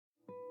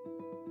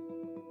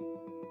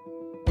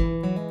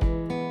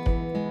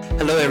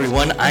Hello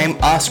everyone,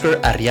 I'm Oscar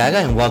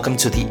Arriaga and welcome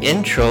to the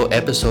intro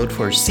episode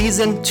for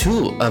Season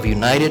 2 of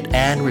United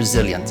and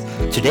Resilient.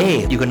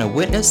 Today, you're going to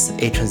witness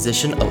a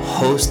transition of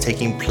hosts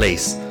taking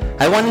place.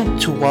 I wanted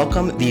to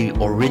welcome the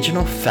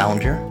original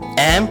founder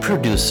and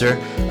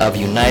producer of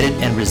United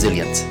and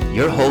Resilient,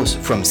 your host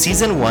from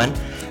Season 1,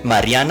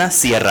 Mariana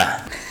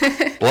Sierra.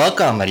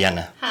 Welcome,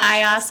 Mariana.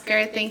 Hi,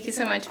 Oscar. Thank you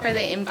so much for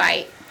the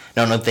invite.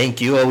 No, thank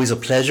you. Always a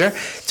pleasure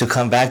to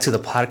come back to the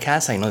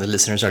podcast. I know the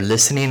listeners are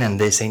listening and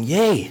they're saying,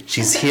 yay,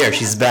 she's here,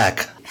 she's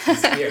back.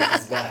 She's here,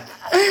 she's back.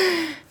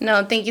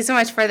 No, thank you so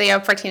much for the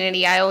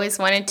opportunity. I always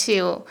wanted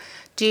to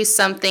do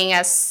something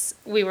as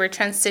we were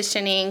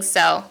transitioning,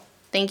 so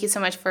thank you so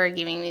much for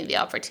giving me the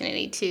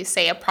opportunity to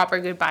say a proper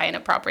goodbye and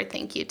a proper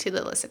thank you to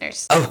the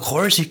listeners. Of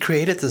course, you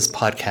created this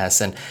podcast.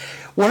 And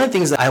one of the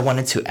things that I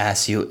wanted to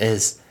ask you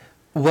is,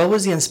 what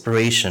was the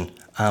inspiration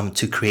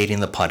to creating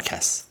the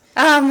podcast?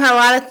 A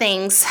lot of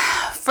things.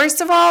 First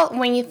of all,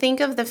 when you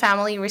think of the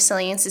Family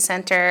Resiliency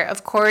Center,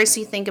 of course,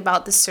 you think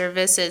about the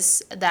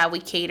services that we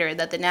cater,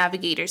 that the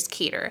navigators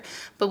cater.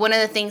 But one of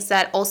the things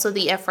that also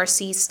the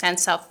FRC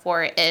stands up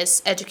for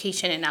is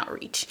education and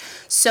outreach.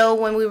 So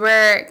when we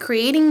were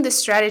creating the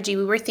strategy,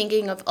 we were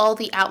thinking of all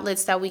the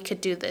outlets that we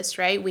could do this,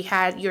 right? We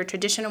had your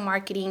traditional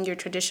marketing, your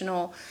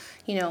traditional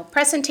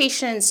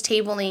presentations,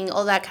 tabling,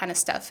 all that kind of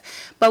stuff.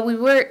 But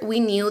we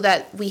knew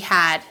that we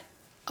had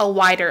a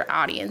wider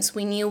audience.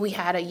 We knew we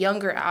had a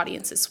younger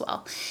audience as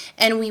well.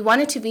 And we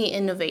wanted to be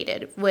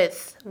innovative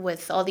with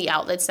all the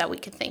outlets that we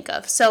could think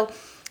of. So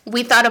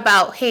we thought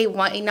about, hey,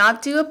 why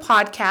not do a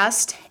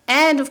podcast?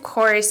 And of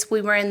course,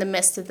 we were in the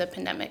midst of the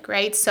pandemic,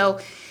 right? So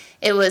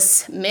it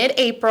was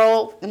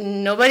mid-April.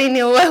 Nobody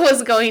knew what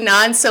was going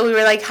on. So we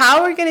were like,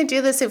 how are we going to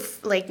do this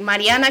if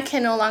Mariana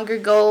can no longer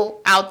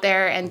go out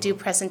there and do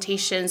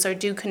presentations or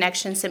do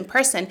connections in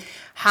person?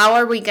 How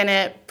are we going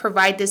to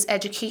provide this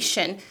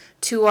education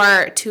to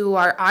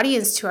our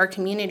audience, to our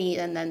community?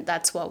 And then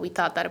that's what we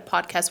thought, that a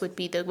podcast would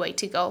be the way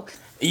to go.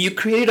 You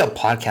created a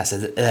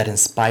podcast that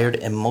inspired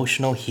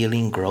emotional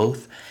healing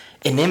growth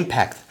and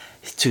impact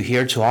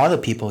to all the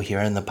people here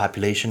in the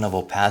population of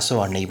El Paso,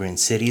 our neighboring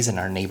cities and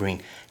our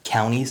neighboring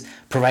counties,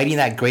 providing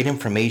that great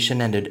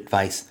information and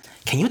advice.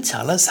 Can you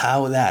tell us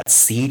how that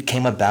seed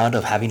came about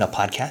of having a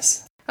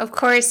podcast? Of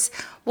course.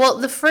 Well,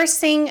 the first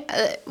thing,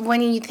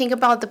 when you think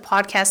about the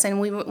podcast and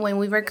when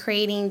we were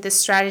creating this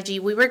strategy,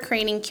 we were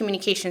creating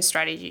communication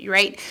strategy,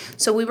 right?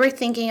 So we were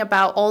thinking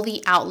about all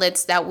the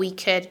outlets that we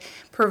could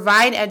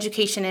provide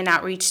education and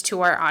outreach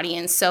to our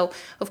audience. So,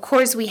 of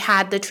course, we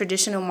had the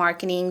traditional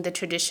marketing, the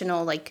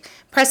traditional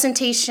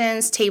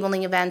presentations,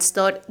 tabling events,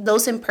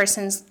 those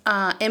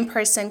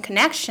in-person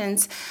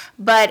connections.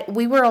 But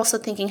we were also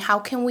thinking, how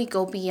can we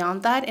go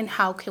beyond that and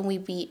how can we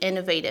be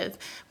innovative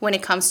when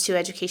it comes to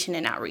education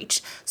and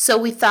outreach? So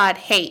we thought,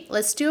 hey,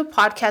 let's do a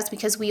podcast,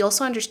 because we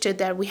also understood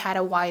that we had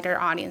a wider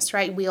audience,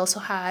 right? We also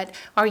had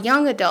our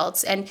young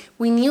adults, and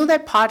we knew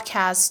that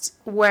podcasts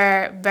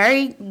were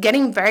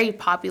getting very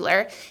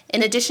popular.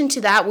 In addition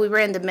to that, we were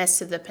in the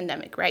midst of the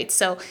pandemic, right?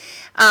 So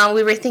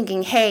we were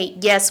thinking, hey,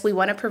 yes, we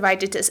want to provide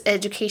this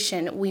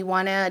education. We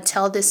want to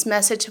tell this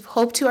message of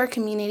hope to our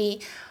community.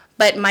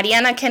 But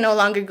Mariana can no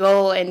longer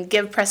go and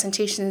give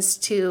presentations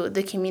to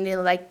the community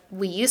like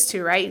we used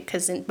to, right?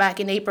 Because back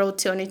in April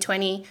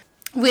 2020,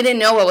 we didn't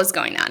know what was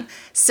going on.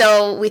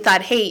 So we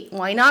thought, hey,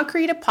 why not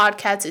create a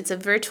podcast? It's a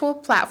virtual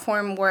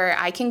platform where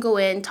I can go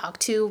in, talk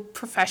to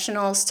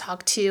professionals,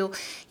 talk to,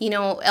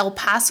 El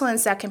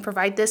Pasoans that can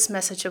provide this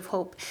message of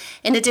hope.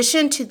 In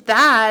addition to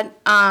that,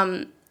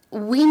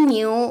 we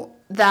knew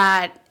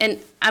that, and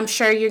I'm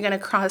sure you're going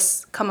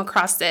to come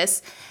across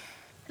this,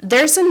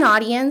 there's an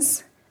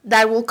audience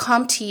that will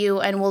come to you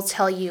and will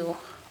tell you,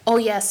 oh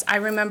yes, I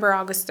remember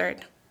August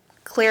 3rd,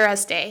 clear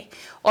as day.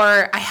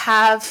 Or I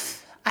have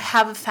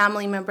a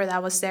family member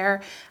that was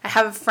there. I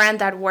have a friend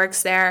that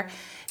works there.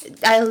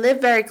 I live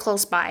very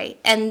close by.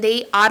 And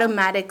they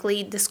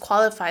automatically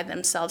disqualify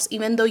themselves,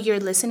 even though you're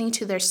listening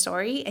to their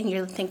story and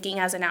you're thinking,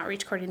 as an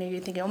outreach coordinator,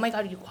 you're thinking, oh my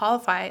God, you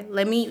qualify.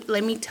 Let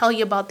me tell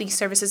you about these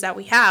services that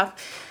we have.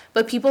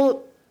 But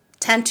people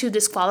tend to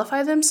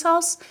disqualify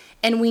themselves.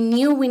 And we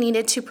knew we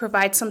needed to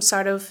provide some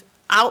sort of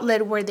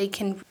outlet where they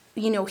can,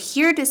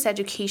 hear this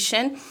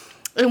education.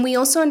 And we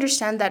also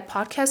understand that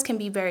podcasts can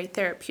be very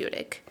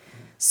therapeutic.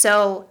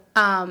 So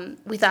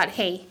we thought,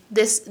 hey,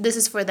 this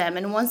is for them.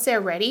 And once they're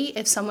ready,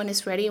 if someone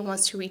is ready and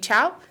wants to reach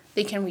out,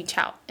 they can reach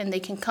out and they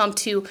can come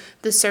to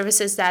the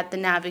services that the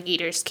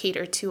navigators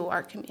cater to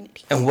our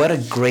community. And what a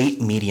great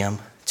medium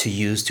to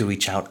use to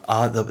reach out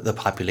the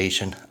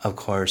population, of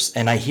course.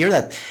 And I hear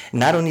that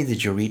not only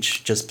did you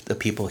reach just the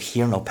people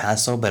here in El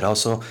Paso, but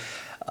also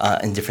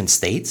in different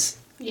states.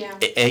 Yeah.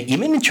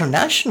 Even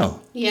international.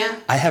 Yeah.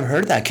 I have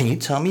heard that. Can you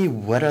tell me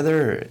what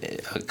other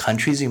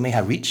countries you may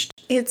have reached?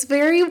 It's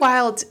very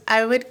wild.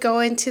 I would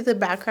go into the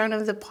background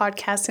of the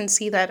podcast and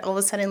see that all of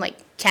a sudden,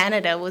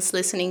 Canada was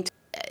listening to.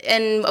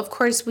 And of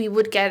course, we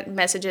would get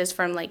messages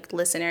from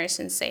listeners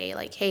and say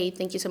hey,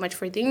 thank you so much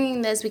for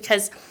doing this,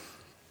 because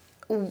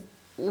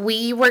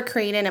we were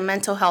creating a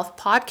mental health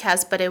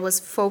podcast, but it was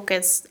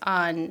focused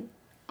on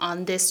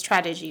on this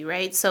strategy,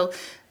 right? So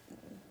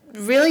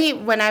really,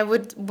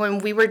 when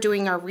we were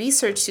doing our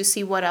research to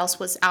see what else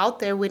was out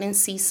there, we didn't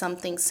see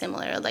something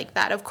similar like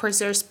that. Of course,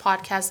 there's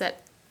podcasts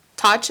that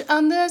touch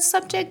on the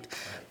subject,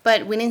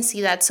 but we didn't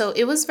see that. So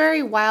it was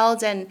very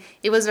wild, and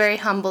it was very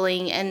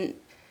humbling, and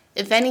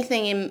if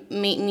anything, it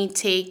made me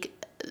take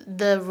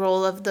the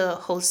role of the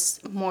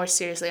host more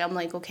seriously. I'm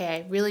like, okay,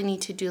 I really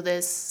need to do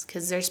this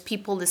because there's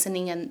people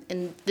listening,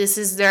 and this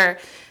is they're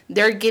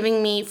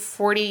giving me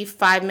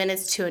 45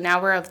 minutes to an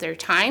hour of their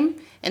time,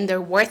 and they're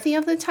worthy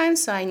of the time,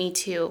 so I need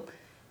to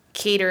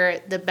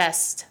cater the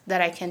best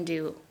that I can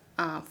do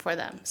for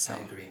them. So I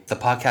agree. The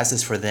podcast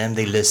is for them.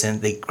 They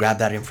listen, they grab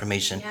that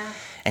information. Yeah.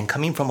 And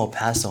coming from El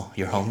Paso,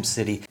 your home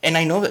city, and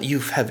I know that you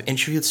have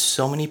interviewed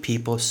so many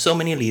people, so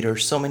many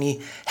leaders, so many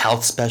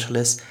health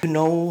specialists. You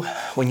know,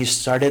 when you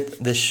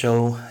started this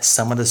show,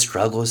 some of the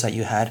struggles that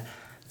you had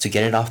to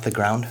get it off the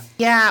ground?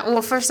 Yeah,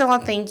 well, first of all,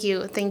 thank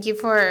you. Thank you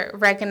for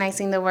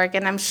recognizing the work,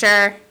 and I'm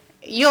sure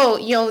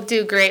you'll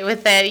do great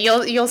with it.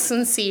 You'll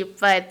soon see,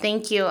 but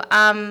thank you.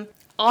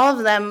 All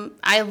of them,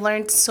 I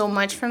learned so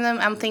much from them.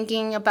 I'm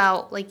thinking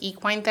about like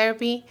equine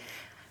therapy.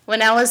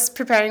 When I was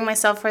preparing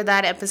myself for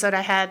that episode, I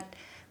had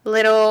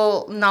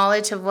little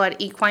knowledge of what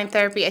equine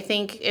therapy. I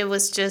think it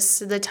was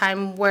just the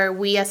time where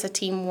we as a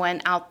team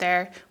went out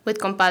there with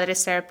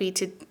Compadres Therapy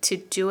to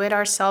do it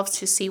ourselves,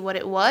 to see what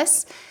it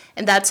was.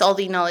 And that's all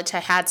the knowledge I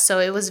had. So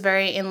it was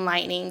very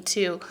enlightening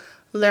to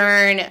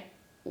learn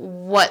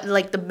what,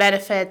 like, the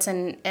benefits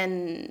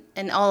and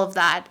all of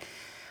that.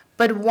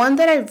 But one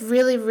that I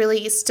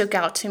really stuck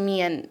out to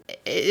me, and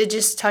it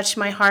just touched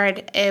my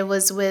heart, it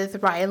was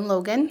with Ryan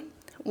Logan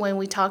when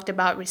we talked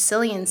about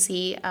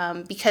resiliency,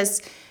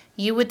 because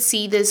you would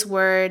see this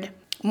word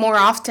more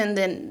often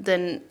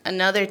than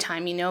another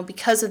time,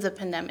 because of the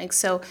pandemic.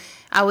 So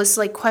I was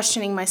like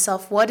questioning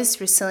myself, what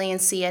is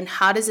resiliency and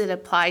how does it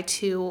apply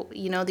to,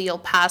 the El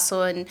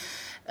Paso and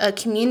a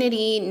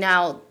community?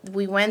 Now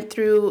we went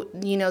through,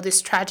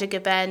 this tragic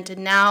event,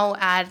 and now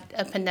add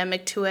a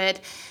pandemic to it.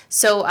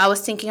 So I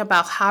was thinking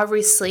about how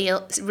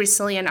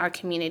resilient our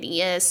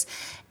community is.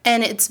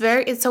 And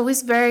it's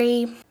always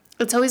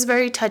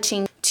very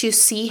touching to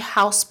see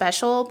how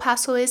special El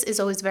Paso is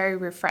always very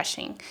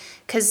refreshing.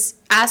 Because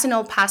as an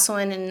El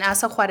Pasoan and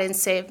as a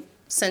Juarense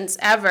since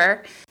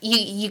ever,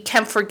 you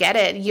can't forget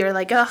it. You're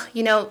like, oh,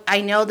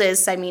 I know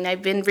this. I mean,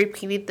 I've been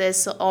repeating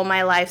this all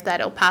my life,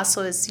 that El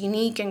Paso is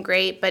unique and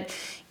great. But,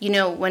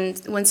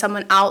 when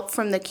someone out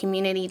from the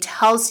community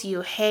tells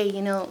you, hey,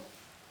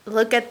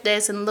 look at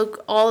this and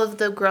look all of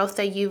the growth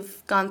that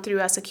you've gone through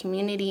as a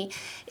community,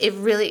 it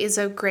really is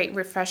a great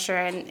refresher,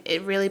 and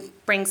it really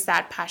brings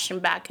that passion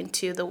back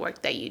into the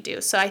work that you do.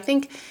 So I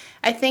think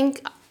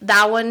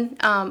that one,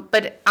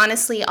 but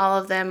honestly, all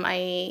of them,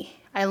 I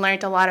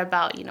learned a lot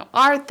about,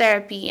 art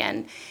therapy,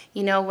 and,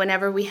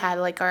 whenever we had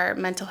like our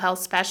mental health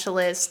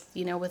specialist,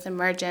 with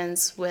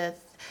Emergence,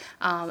 with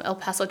El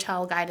Paso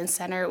Child Guidance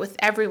Center, with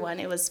everyone,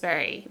 it was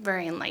very,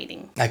 very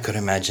enlightening. I could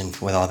imagine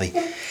with all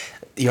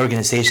the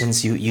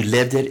organizations, you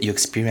lived it, you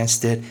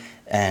experienced it,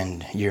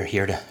 and you're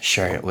here to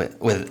share it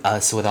with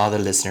us, with all the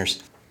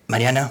listeners.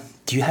 Mariana,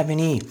 do you have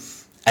any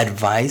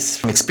advice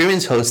from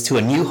experienced host to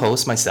a new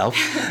host, myself,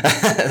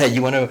 that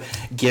you want to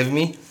give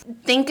me?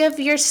 Think of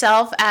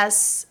yourself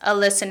as a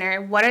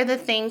listener. What are the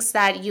things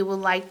that you would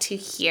like to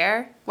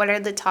hear? What are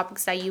the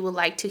topics that you would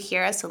like to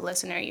hear as a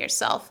listener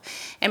yourself?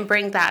 And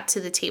bring that to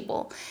the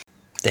table.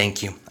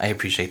 Thank you. I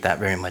appreciate that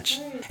very much.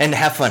 And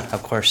have fun,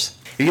 of course.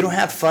 If you don't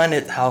have fun,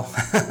 how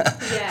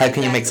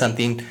can you make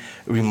something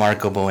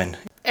remarkable? And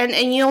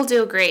you'll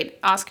do great,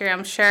 Oscar.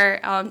 I'm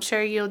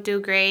sure you'll do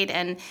great,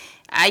 and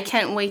I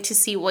can't wait to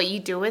see what you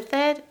do with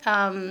it.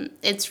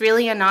 It's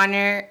really an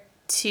honor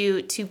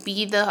to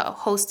be the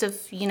host of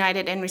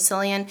United and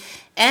Resilient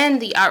and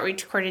the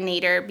outreach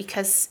coordinator,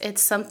 because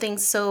it's something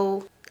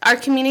so... Our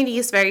community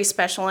is very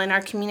special, and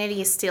our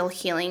community is still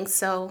healing.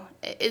 So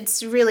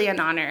it's really an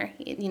honor,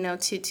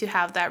 to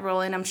have that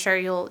role. And I'm sure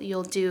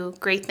you'll do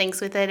great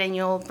things with it, and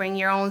you'll bring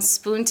your own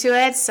spoon to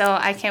it. So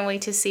I can't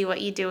wait to see what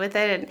you do with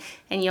it,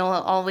 and you'll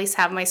always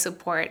have my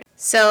support.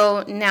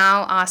 So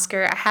now,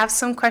 Oscar, I have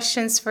some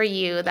questions for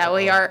you. That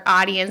way our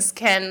audience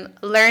can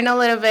learn a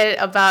little bit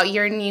about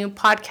your new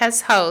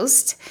podcast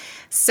host.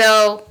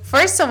 So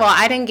first of all,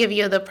 I didn't give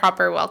you the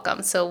proper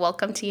welcome. So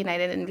welcome to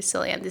United and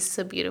Resilient. This is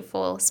a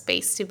beautiful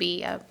space to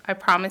be, I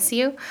promise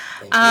you.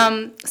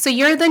 So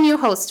you're the new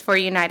host for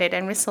United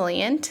and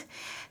Resilient.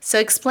 So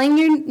explain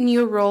your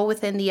new role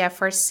within the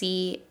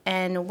FRC,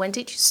 and when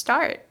did you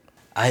start?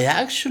 I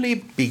actually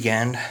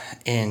began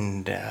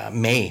in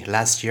May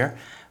last year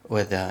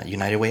with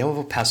United Way of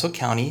El Paso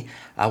County.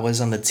 I was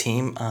on the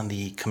team on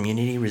the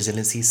Community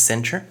Resiliency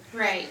Center.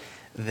 Right.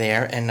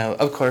 There, and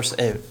of course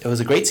it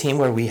was a great team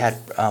where we had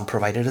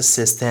provided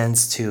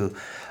assistance to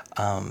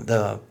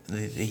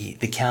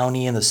the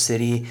county and the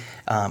city,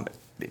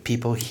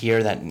 people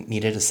here that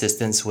needed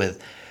assistance with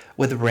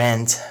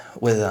rent,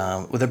 with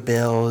their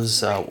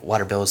bills,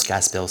 water bills,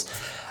 gas bills,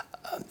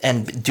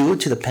 and due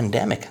to the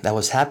pandemic that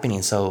was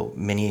happening, so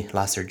many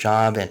lost their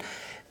job, and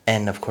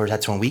And of course,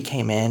 that's when we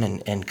came in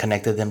and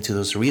connected them to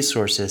those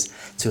resources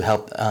to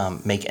help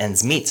make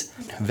ends meet.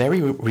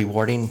 Very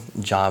rewarding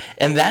job.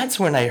 And that's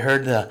when I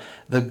heard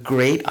the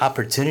great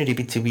opportunity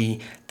to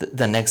be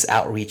the next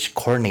outreach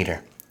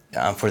coordinator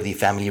for the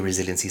Family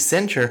Resiliency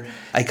Center.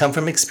 I come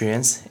from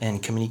experience in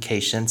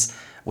communications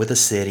with the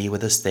city,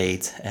 with the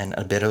state, and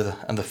a bit of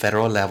on the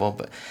federal level.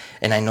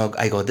 And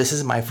I go, this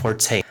is my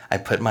forte. I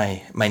put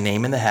my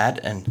name in the hat,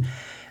 and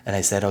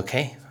I said,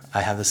 okay, I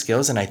have the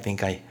skills, and I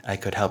think I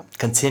could help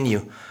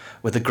continue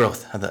with the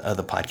growth of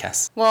the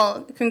podcast.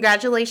 Well,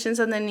 congratulations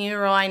on the new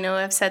role. I know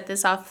I've said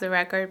this off the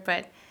record,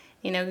 but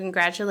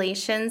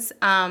congratulations.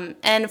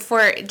 And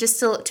for just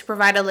to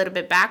provide a little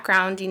bit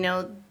background,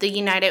 the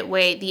United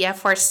Way, the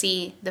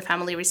FRC, the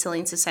Family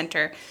Resiliency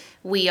Center,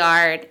 we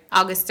are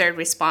August 3rd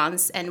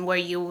Response, and where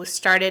you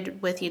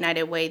started with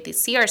United Way, the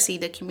CRC,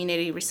 the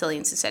Community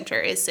Resiliency Center,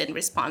 is in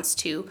response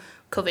to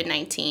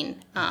COVID-19,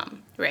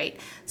 right?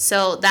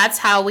 So that's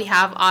how we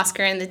have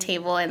Oscar in the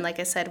table, and like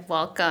I said,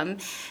 welcome.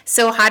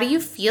 So how do you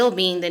feel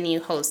being the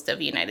new host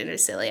of United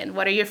Resilient?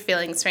 What are your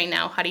feelings right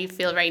now? How do you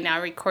feel right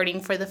now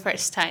recording for the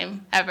first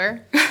time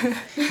ever?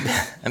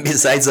 And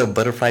besides the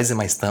butterflies in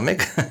my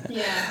stomach,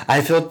 yeah,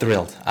 I feel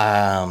thrilled.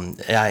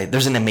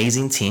 There's an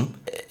amazing team.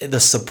 The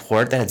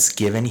support that it's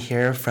given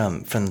here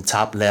from the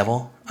top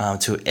level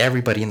to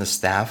everybody in the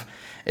staff,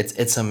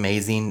 it's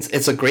amazing.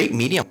 It's a great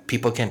medium.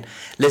 People can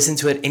listen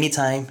to it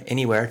anytime,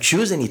 anywhere,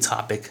 choose any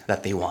topic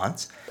that they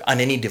want on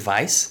any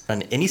device,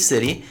 on any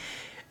city,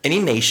 any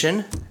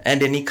nation,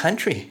 and any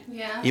country.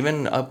 Yeah.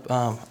 Even up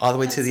all the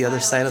way to the other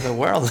side of the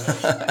world.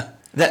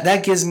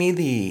 That gives me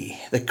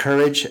the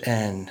courage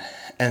and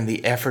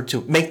the effort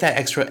to make that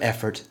extra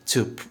effort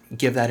to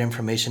give that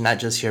information, not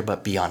just here,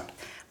 but beyond.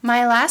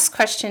 My last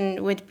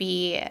question would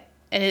be,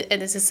 and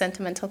it is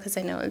sentimental because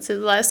I know it's the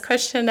last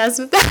question as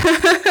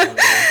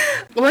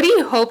what do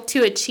you hope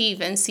to achieve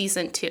in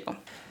season 2?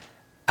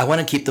 I want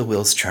to keep the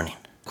wheels turning.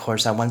 Of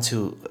course, I want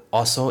to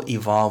also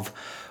evolve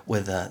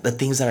with the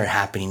things that are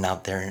happening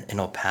out there in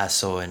El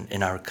Paso and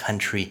in our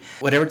country.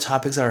 Whatever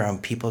topics are on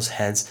people's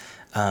heads,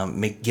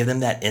 give them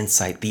that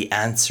insight, the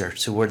answer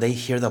to where they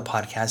hear the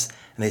podcast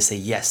and they say,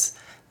 yes,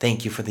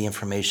 thank you for the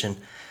information.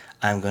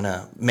 I'm going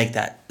to make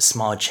that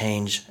small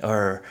change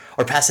or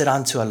pass it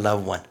on to a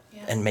loved one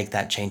and make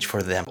that change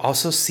for them.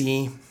 Also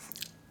see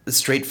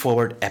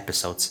straightforward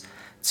episodes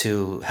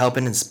to help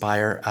and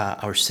inspire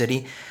our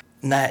city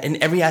in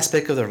every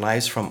aspect of their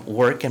lives, from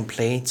work and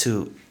play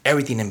to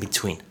everything in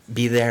between.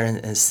 Be there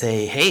and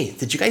say, hey,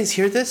 did you guys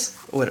hear this?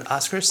 What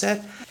Oscar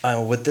said?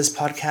 With this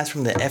podcast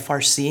from the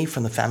FRC,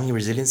 from the Family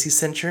Resiliency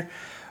Center,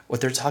 what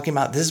they're talking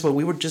about, this is what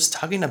we were just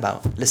talking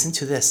about. Listen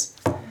to this.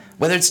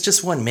 Whether it's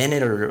just 1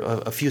 minute or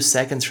a few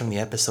seconds from the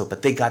episode,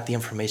 but they got the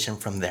information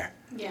from there.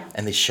 Yeah.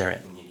 And they share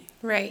it.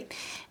 Right.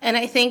 And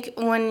I think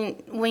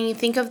when you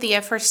think of the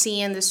FRC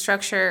and the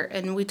structure,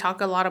 and we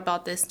talk a lot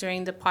about this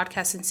during the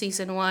podcast in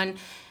season 1,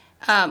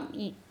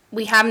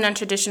 we have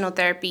non-traditional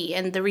therapy,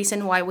 and the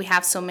reason why we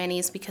have so many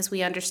is because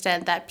we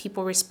understand that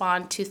people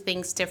respond to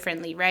things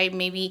differently, right?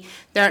 Maybe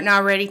they're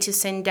not ready to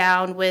sit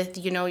down with,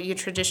 your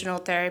traditional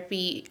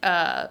therapy,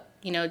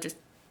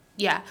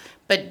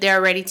 but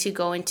they're ready to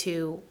go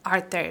into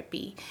art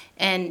therapy.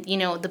 And,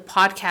 the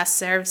podcast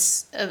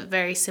serves a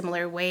very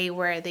similar way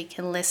where they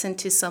can listen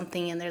to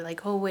something and they're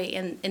like, oh, wait,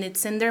 and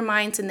it's in their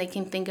minds, and they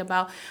can think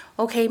about,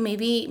 okay,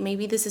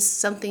 maybe this is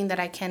something that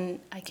I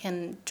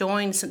can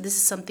join. So this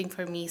is something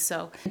for me.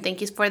 So thank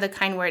you for the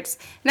kind words.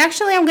 And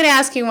actually, I'm going to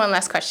ask you one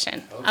last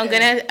question.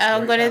 Okay.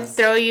 I'm going to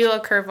throw you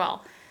a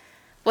curveball.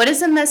 What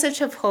is a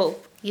message of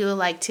hope you would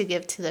like to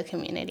give to the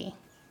community?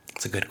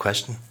 It's a good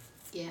question.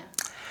 Yeah.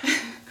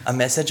 A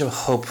message of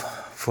hope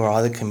for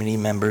all the community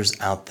members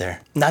out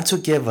there. Not to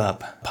give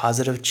up.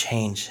 Positive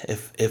change,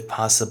 if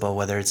possible,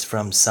 whether it's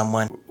from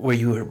someone where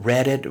you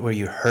read it, where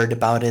you heard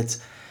about it,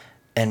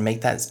 and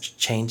make that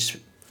change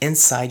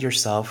inside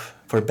yourself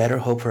for better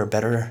hope, for a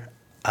better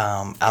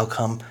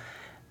outcome.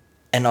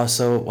 And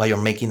also, while you're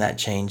making that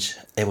change,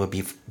 it would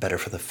be better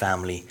for the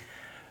family,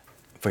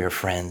 for your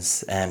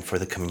friends, and for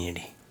the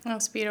community.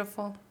 That's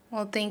beautiful.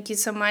 Well, thank you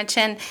so much.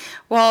 And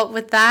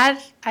with that,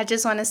 I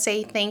just want to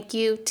say thank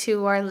you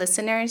to our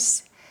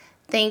listeners.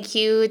 Thank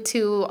you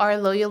to our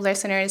loyal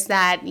listeners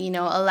that,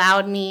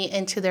 allowed me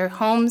into their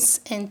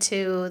homes,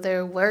 into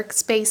their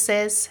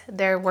workspaces,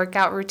 their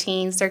workout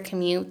routines, their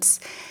commutes.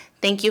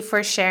 Thank you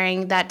for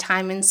sharing that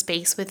time and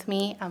space with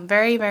me. I'm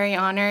very, very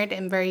honored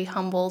and very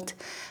humbled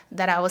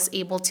that I was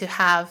able to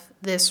have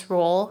this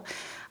role.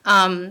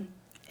 And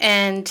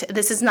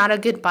this is not a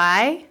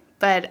goodbye,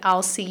 but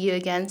I'll see you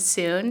again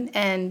soon.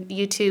 And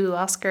you too,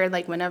 Oscar,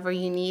 whenever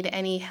you need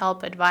any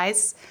help,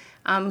 advice,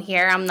 I'm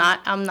here. I'm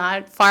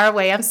not far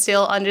away. I'm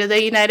still under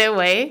the United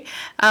Way.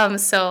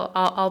 So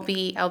I'll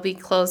be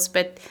close.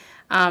 But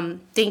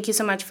thank you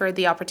so much for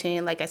the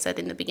opportunity, like I said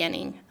in the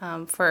beginning,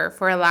 for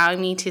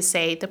allowing me to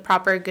say the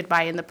proper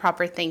goodbye and the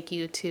proper thank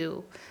you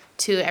to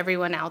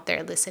everyone out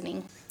there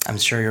listening. I'm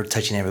sure you're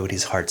touching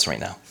everybody's hearts right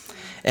now.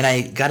 And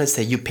I gotta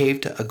say, you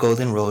paved a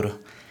golden road,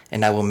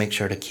 and I will make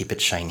sure to keep it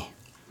shiny.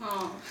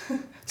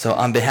 So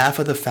on behalf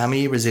of the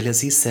Family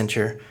Resiliency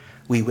Center,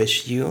 we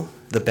wish you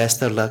the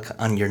best of luck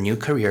on your new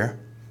career.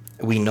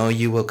 We know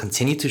you will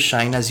continue to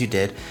shine as you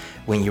did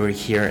when you were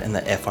here in the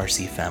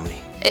FRC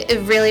family.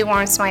 It really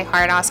warms my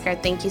heart, Oscar.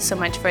 Thank you so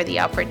much for the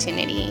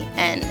opportunity,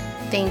 and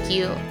thank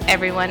you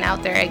everyone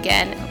out there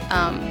again.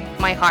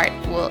 My heart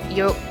will,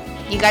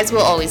 you guys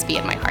will always be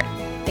in my heart.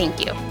 Thank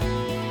you.